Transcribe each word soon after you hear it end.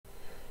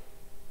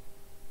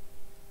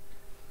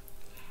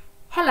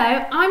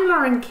Hello, I'm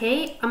Lauren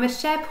Key. I'm a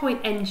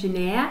SharePoint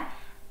engineer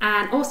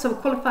and also a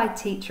qualified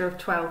teacher of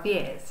 12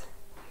 years.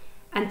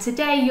 And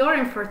today you're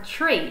in for a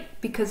treat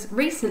because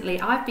recently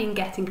I've been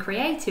getting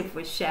creative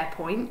with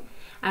SharePoint,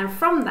 and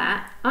from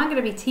that I'm going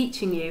to be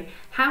teaching you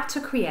how to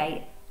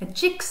create a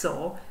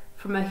jigsaw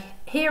from a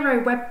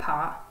hero web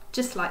part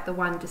just like the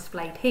one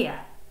displayed here.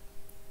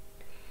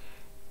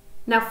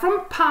 Now,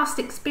 from past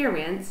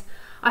experience,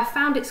 I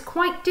found it's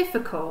quite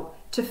difficult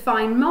to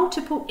find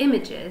multiple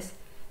images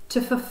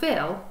to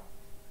fulfill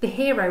the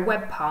hero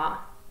web part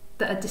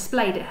that are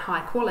displayed at high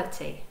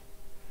quality.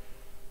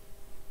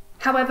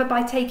 However,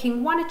 by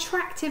taking one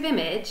attractive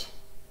image,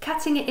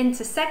 cutting it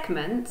into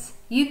segments,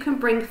 you can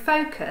bring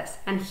focus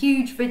and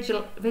huge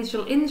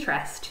visual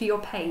interest to your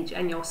page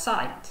and your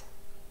site.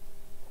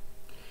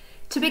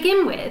 To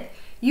begin with,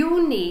 you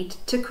will need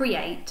to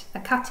create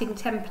a cutting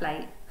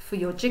template for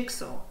your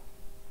jigsaw.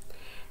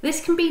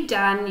 This can be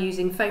done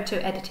using photo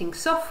editing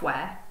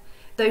software,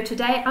 though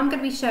today I'm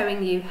going to be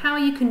showing you how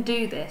you can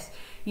do this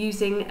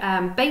using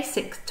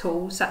basic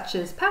tools such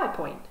as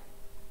PowerPoint.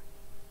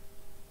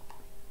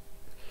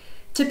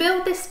 To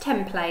build this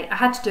template, I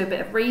had to do a bit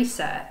of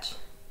research.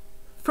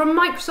 From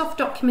Microsoft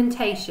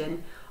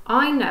documentation,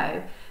 I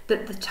know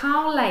that the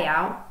tile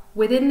layout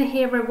within the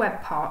hero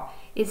web part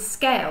is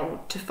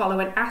scaled to follow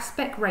an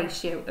aspect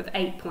ratio of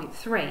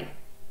 8.3.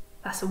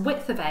 That's a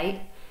width of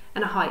 8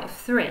 and a height of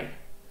 3.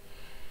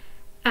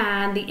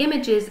 And the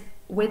images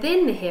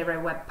within the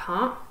hero web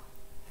part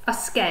are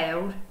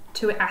scaled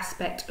to an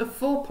aspect of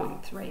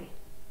 4.3.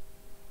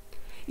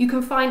 You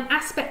can find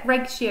aspect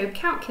ratio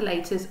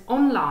calculators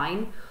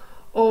online,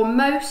 or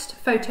most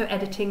photo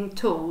editing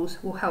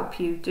tools will help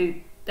you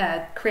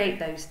create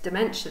those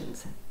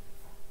dimensions.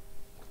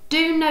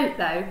 Do note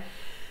though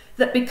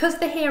that because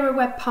the hero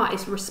web part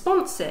is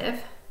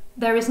responsive,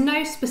 there is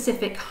no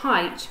specific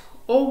height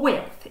or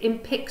width in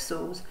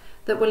pixels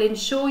that will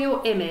ensure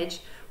your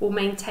image will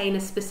maintain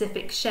a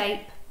specific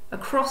shape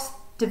across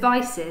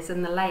devices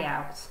and the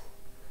layout.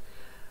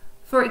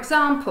 For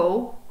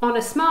example, on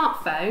a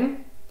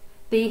smartphone,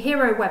 the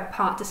hero web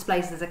part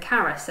displays as a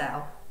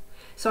carousel.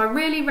 So I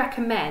really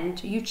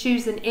recommend you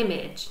choose an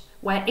image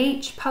where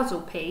each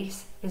puzzle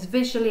piece is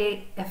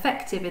visually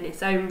effective in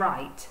its own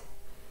right.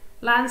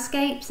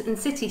 Landscapes and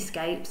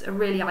cityscapes are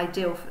really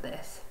ideal for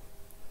this.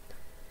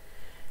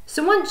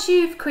 So once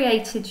you've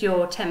created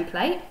your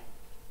template,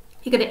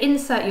 you're going to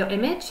insert your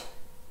image.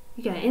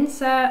 You're going to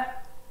insert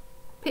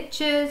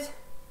pictures,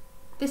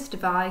 this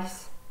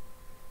device,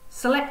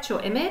 select your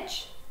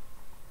image,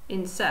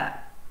 insert.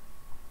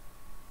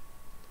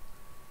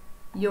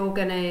 You're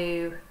going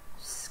to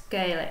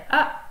scale it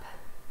up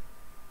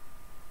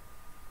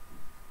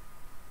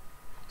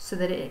so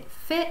that it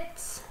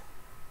fits.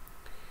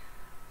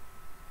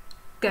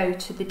 Go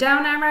to the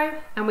down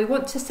arrow and we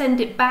want to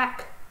send it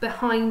back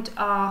behind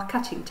our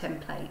cutting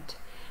template.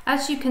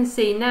 As you can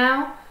see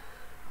now,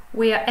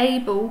 we are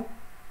able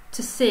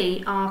to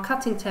see our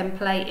cutting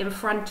template in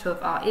front of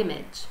our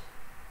image.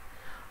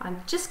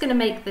 I'm just going to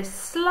make this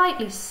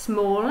slightly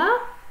smaller,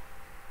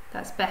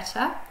 that's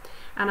better,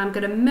 and I'm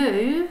going to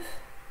move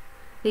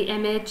the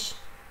image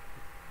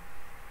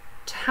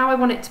to how I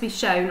want it to be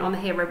shown on the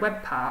hero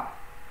web part.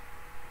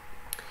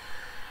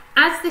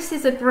 As this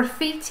is a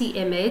graffiti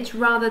image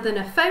rather than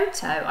a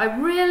photo, I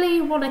really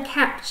want to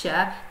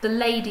capture the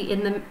lady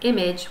in the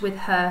image with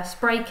her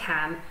spray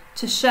can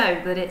to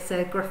show that it's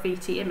a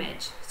graffiti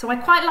image. So I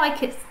quite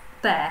like it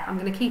there, I'm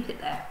going to keep it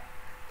there.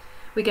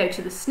 We go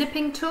to the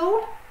snipping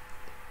tool,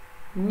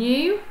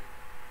 new,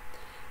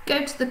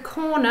 go to the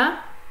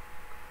corner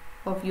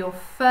of your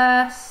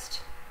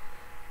first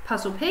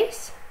puzzle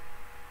piece,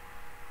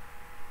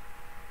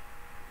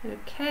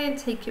 okay, and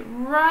take it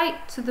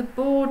right to the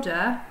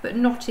border but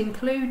not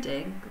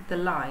including the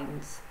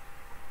lines.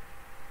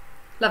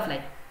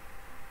 Lovely.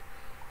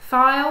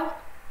 File,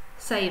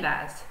 save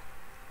as.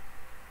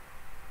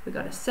 We've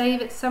got to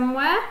save it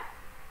somewhere.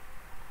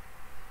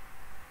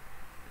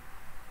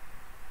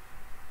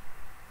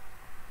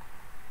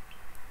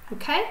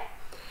 Okay,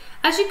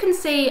 as you can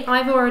see,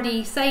 I've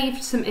already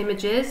saved some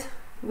images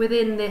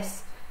within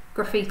this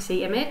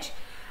graffiti image.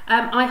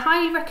 I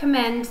highly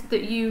recommend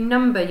that you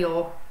number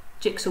your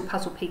jigsaw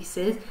puzzle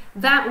pieces.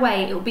 That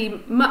way it will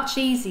be much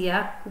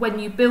easier when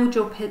you build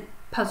your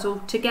puzzle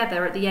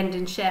together at the end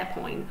in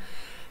SharePoint.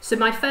 So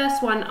my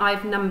first one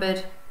I've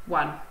numbered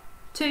 1,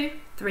 2,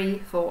 3,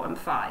 4 and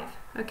 5.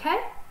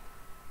 Okay?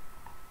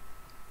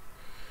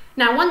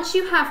 Now once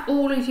you have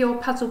all of your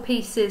puzzle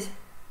pieces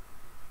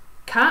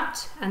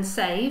cut and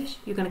saved,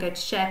 you're going to go to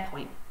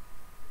SharePoint.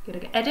 You're going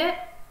to go Edit,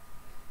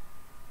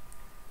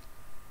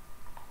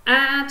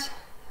 Add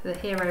the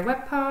hero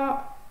web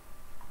part.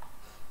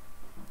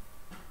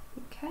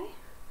 Okay.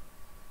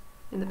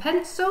 In the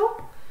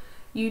pencil,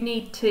 you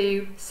need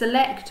to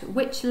select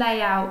which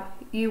layout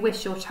you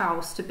wish your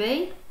tiles to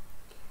be.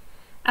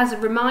 As a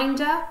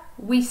reminder,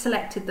 we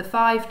selected the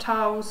 5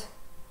 tiles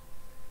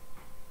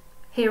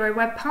hero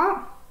web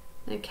part.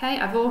 Okay,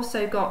 I've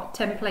also got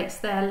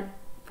templates there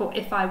for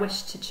if I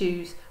wish to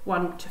choose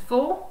 1 to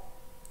 4.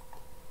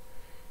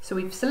 So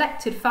we've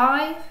selected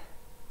 5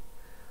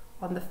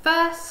 on the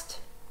first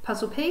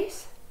puzzle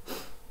piece.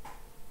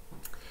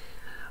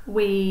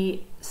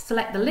 We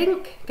select the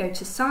link, go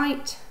to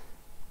Site.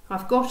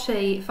 I've got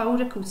a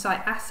folder called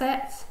Site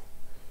Assets,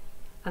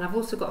 and I've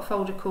also got a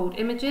folder called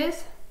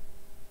Images.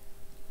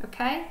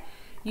 Okay,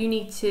 you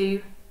need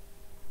to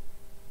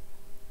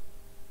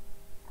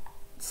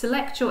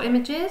select your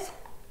images.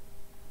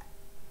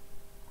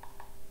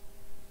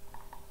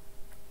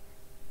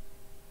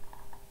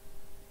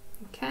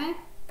 Okay,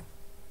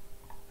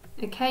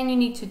 and you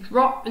need to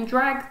drop and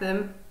drag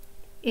them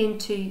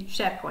into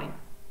SharePoint.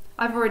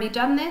 I've already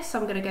done this, so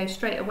I'm going to go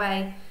straight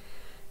away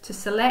to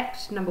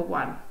select number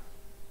 1.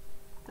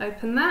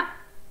 Open that,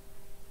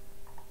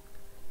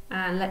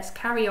 and let's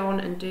carry on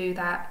and do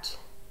that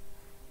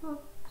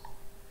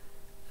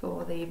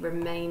for the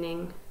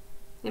remaining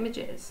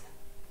images.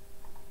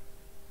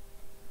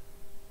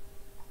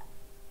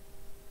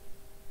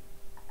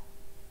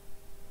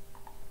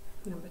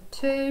 Number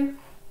 2.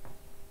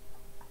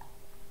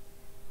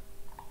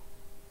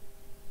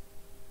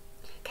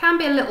 Can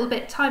be a little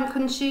bit time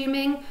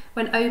consuming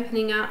when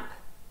opening up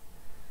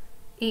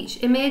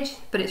each image,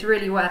 but it's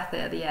really worth it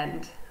at the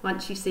end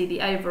once you see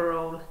the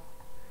overall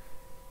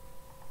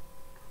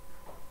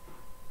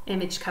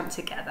image come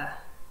together.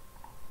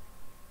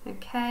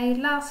 Okay,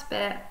 last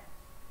bit.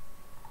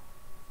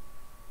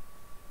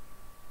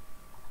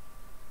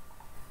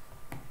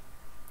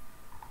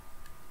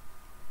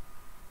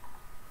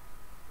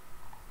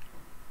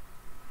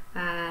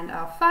 And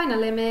our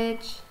final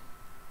image.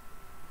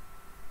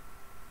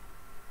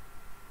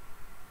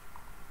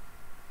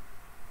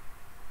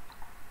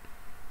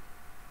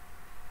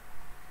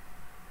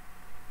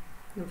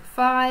 Number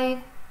 5.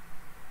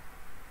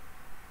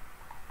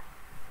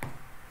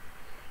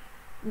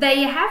 There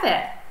you have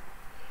it.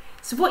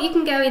 So what you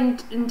can go in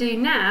and do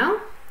now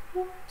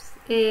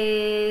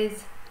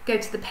is go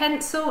to the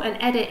pencil and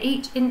edit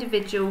each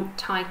individual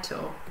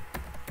title.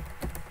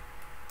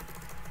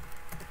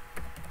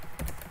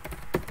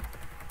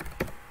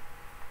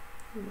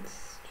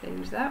 Let's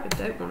change that. We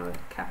don't want a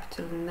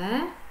capital in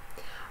there.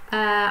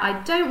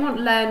 I don't want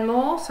learn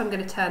more, so I'm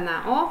going to turn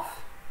that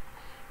off.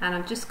 And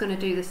I'm just going to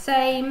do the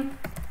same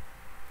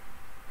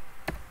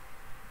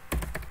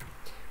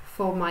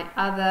for my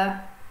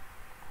other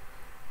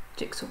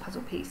jigsaw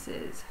puzzle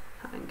pieces.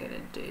 I'm going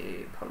to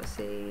do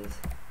policies.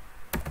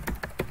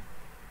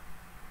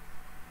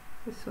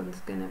 This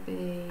one's going to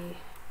be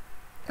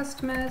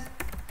customers.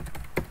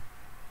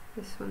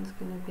 This one's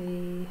going to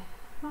be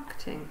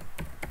marketing.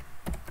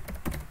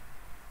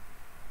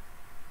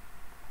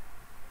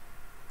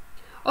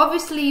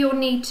 Obviously you'll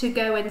need to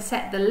go and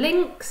set the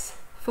links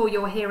for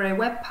your hero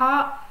web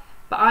part,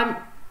 but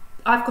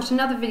I've got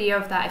another video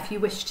of that if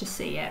you wish to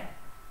see it.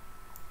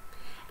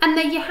 And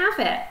there you have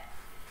it.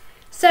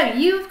 So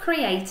you've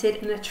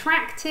created an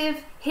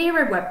attractive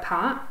hero web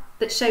part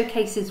that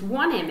showcases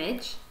one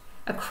image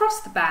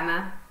across the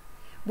banner,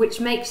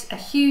 which makes a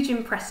huge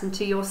impression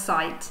to your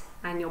site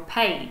and your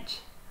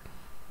page.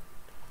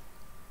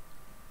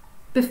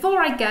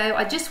 Before I go,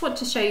 I just want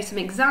to show you some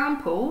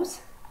examples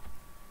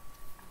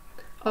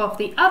of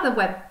the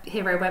other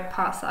hero web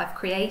parts that I've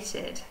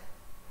created.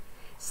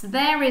 So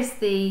there is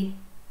the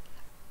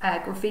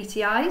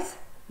graffiti eyes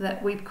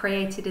that we've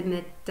created in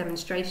the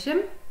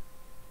demonstration.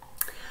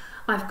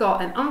 I've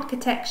got an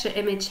architecture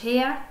image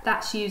here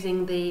that's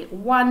using the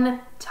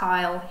one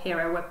tile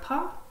hero web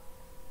part.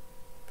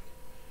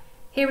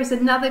 Here is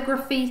another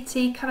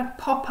graffiti kind of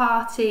pop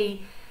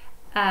arty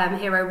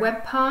hero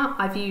web part.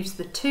 I've used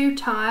the 2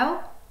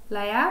 tile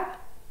layout.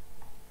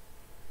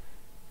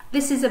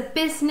 This is a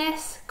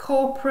business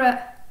corporate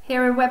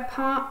hero web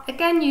part,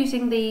 again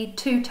using the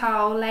 2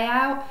 tile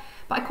layout,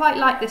 but I quite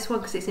like this one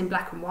because it's in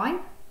black and white.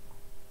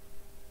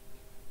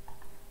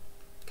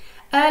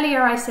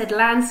 Earlier I said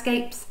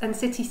landscapes and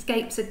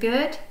cityscapes are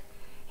good.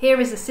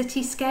 Here is a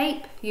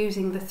cityscape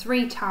using the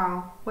 3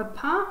 tile web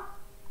part.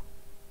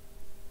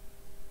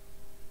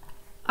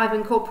 I've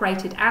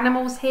incorporated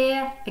animals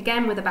here,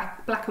 again with a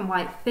black and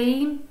white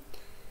theme.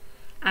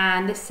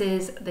 And this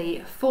is the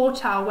 4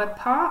 tile web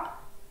part.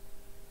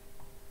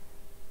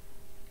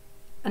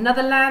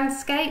 Another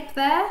landscape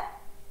there,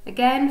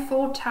 again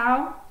 4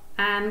 tile,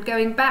 and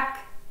going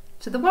back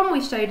to the one we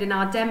showed in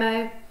our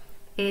demo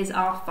is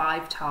our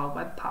 5 tile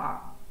web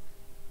part.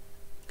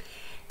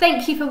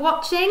 Thank you for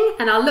watching,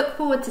 and I'll look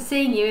forward to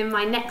seeing you in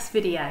my next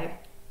video.